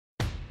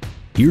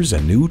Here's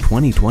a new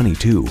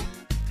 2022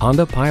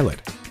 Honda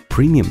Pilot.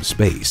 Premium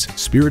space,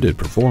 spirited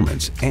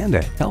performance, and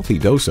a healthy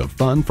dose of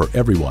fun for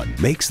everyone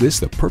makes this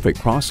the perfect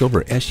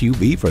crossover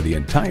SUV for the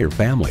entire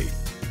family.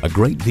 A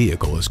great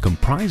vehicle is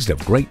comprised of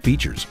great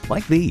features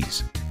like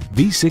these: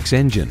 V6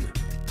 engine,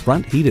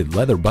 front heated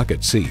leather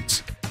bucket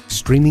seats,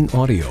 streaming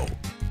audio,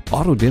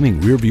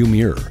 auto-dimming rearview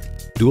mirror,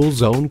 dual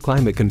zone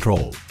climate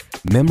control,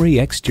 memory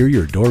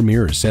exterior door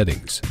mirror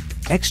settings,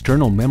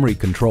 external memory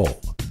control,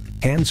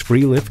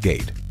 hands-free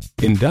liftgate,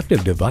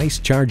 inductive device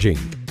charging,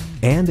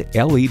 and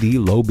LED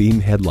low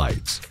beam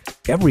headlights.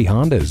 Every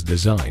Honda is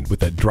designed with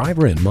the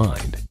driver in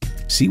mind.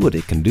 See what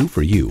it can do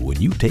for you when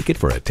you take it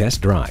for a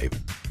test drive.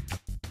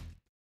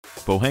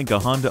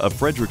 Pohanka Honda of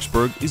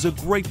Fredericksburg is a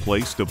great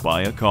place to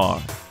buy a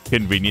car.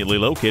 Conveniently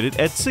located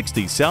at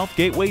 60 South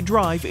Gateway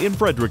Drive in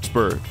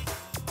Fredericksburg.